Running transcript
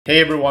Hey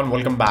everyone,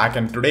 welcome back,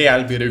 and today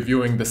I'll be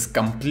reviewing this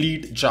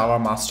complete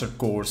Java Master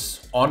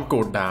course on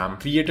codedamn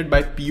created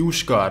by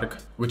Piyush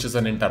Garg, which is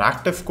an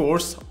interactive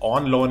course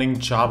on learning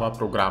Java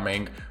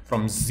programming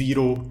from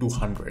 0 to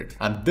 100.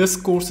 And this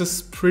course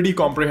is pretty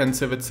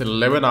comprehensive. It's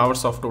 11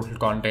 hours of total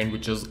content,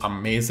 which is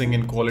amazing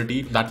in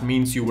quality. That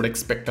means you would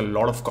expect a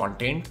lot of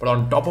content, but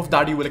on top of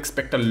that, you will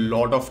expect a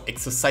lot of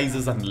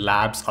exercises and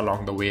labs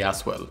along the way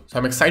as well. So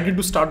I'm excited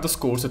to start this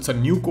course. It's a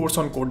new course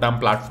on codedamn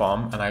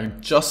platform, and I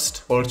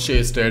just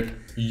purchased it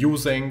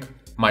using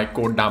my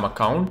codedamn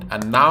account,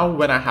 and now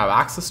when I have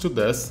access to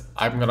this,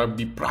 I'm gonna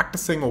be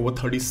practicing over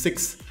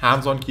 36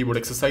 hands-on keyboard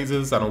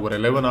exercises and over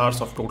 11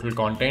 hours of total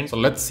content. So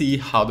let's see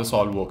how this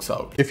all works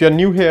out. If you're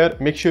new here,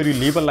 make sure you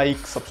leave a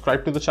like,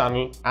 subscribe to the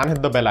channel, and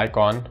hit the bell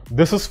icon.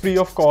 This is free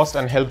of cost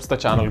and helps the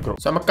channel grow.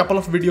 So I'm a couple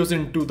of videos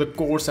into the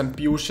course, and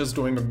Piyush is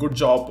doing a good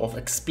job of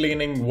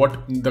explaining what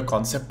the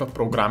concept of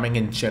programming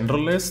in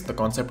general is, the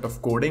concept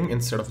of coding,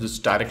 instead of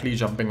just directly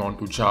jumping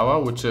onto Java,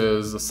 which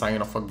is a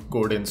sign of a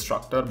good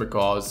instructor,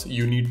 because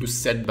you need to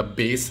set the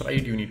base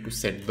right, you need to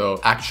set the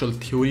actual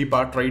theory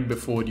part right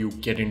before you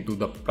get into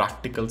the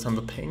practicals and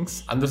the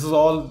things. And this is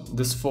all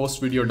this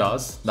first video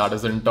does. That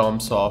is in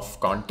terms of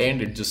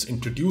content. It just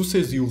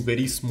introduces you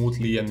very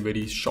smoothly and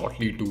very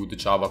shortly to the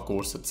Java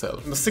course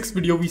itself. In the sixth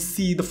video, we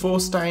see the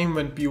first time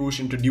when Piyush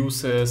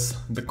introduces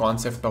the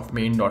concept of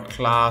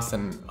main.class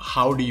and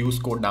how to use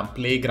codedamn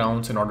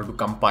playgrounds in order to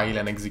compile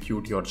and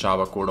execute your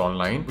Java code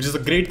online, which is a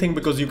great thing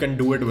because you can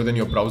do it within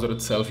your browser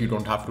itself. You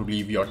don't have to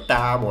leave your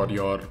tab or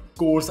your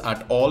course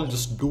at all.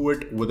 Just do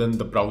it within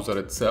the browser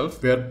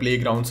itself, where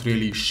playgrounds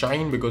really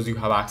shine because you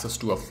have access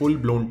to a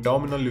full-blown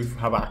terminal, you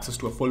have access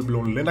to a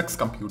full-blown Linux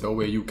computer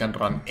where you can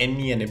run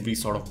any and every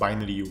sort of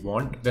binary you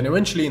want. Then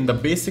eventually in the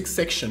basics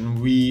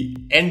section, we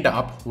end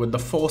up with the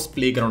first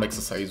playground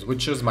exercise,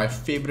 which is my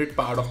favorite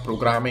part of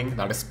programming,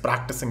 that is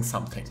practicing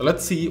something. So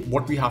let's see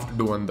what we have to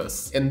do in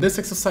this. In this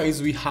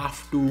exercise, we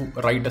have to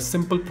write a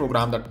simple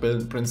program that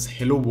prints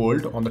hello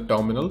world on the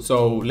terminal.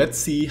 So let's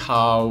see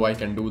how I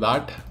can do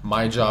that.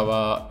 My Java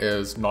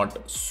is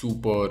not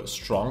super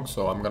strong,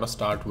 so I'm gonna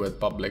start with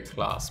public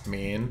class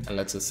main, and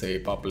let's just say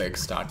public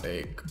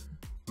static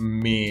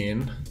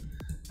main,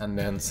 and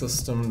then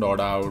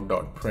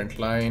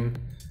system.out.println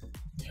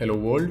hello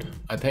world.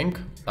 I think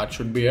that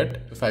should be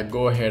it. If I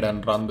go ahead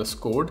and run this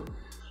code,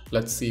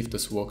 let's see if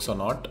this works or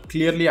not.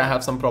 Clearly, I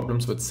have some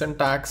problems with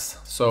syntax,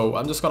 so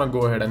I'm just gonna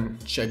go ahead and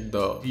check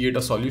the create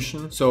a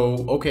solution.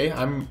 So, okay,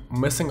 I'm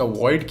missing a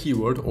void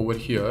keyword over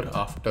here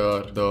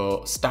after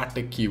the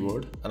static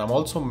keyword, and I'm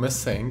also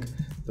missing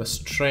the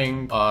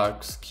string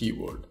args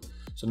keyword.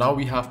 So now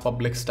we have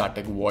public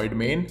static void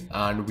main,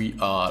 and we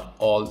are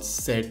all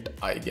set,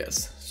 I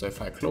guess. So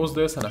if I close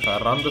this and if I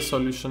run the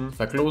solution,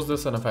 if I close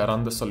this and if I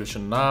run the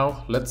solution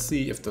now, let's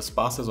see if this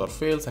passes or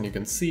fails, and you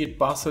can see it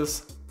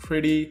passes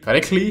pretty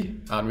correctly,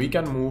 and we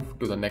can move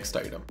to the next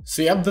item.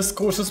 So yeah, this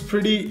course is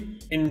pretty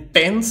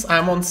intense.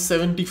 I'm on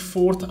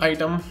 74th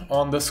item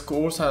on this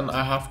course, and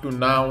I have to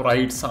now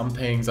write some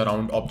things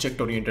around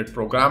object-oriented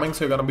programming.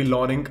 So you're gonna be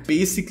learning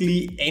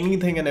basically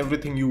anything and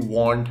everything you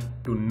want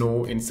to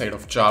know inside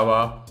of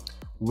Java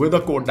with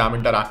a codedamn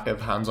interactive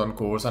hands-on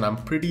course, and I'm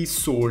pretty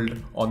sold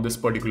on this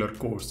particular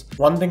course.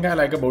 One thing I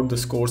like about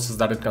this course is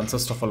that it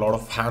consists of a lot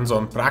of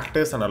hands-on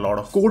practice and a lot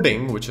of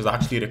coding, which is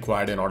actually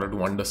required in order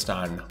to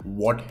understand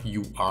what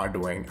you are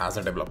doing as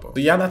a developer. So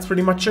yeah, that's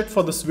pretty much it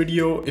for this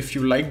video. If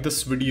you like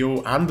this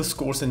video and this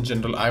course in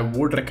general, I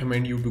would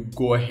recommend you to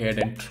go ahead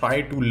and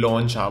try to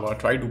learn Java,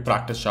 try to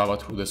practice Java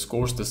through this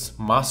course, this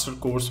master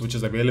course, which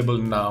is available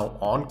now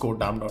on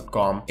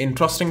codedamn.com.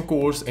 Interesting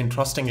course,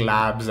 interesting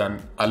labs,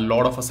 and a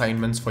lot of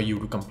assignments for you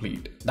to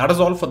complete. That is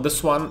all for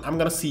this one. I'm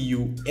gonna see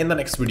you in the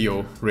next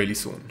video really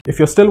soon. If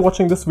you're still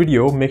watching this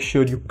video, make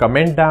sure you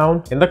comment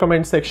down in the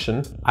comment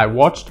section, I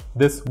watched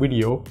this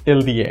video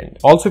till the end.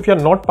 Also, if you're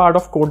not part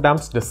of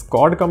codedamm's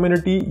Discord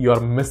community,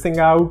 you're missing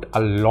out a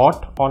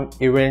lot on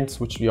events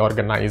which we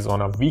organize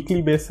on a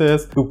weekly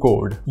basis to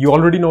code. You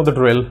already know the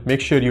drill.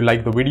 Make sure you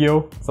like the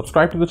video,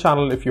 subscribe to the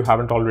channel if you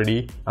haven't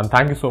already, and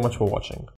thank you so much for watching.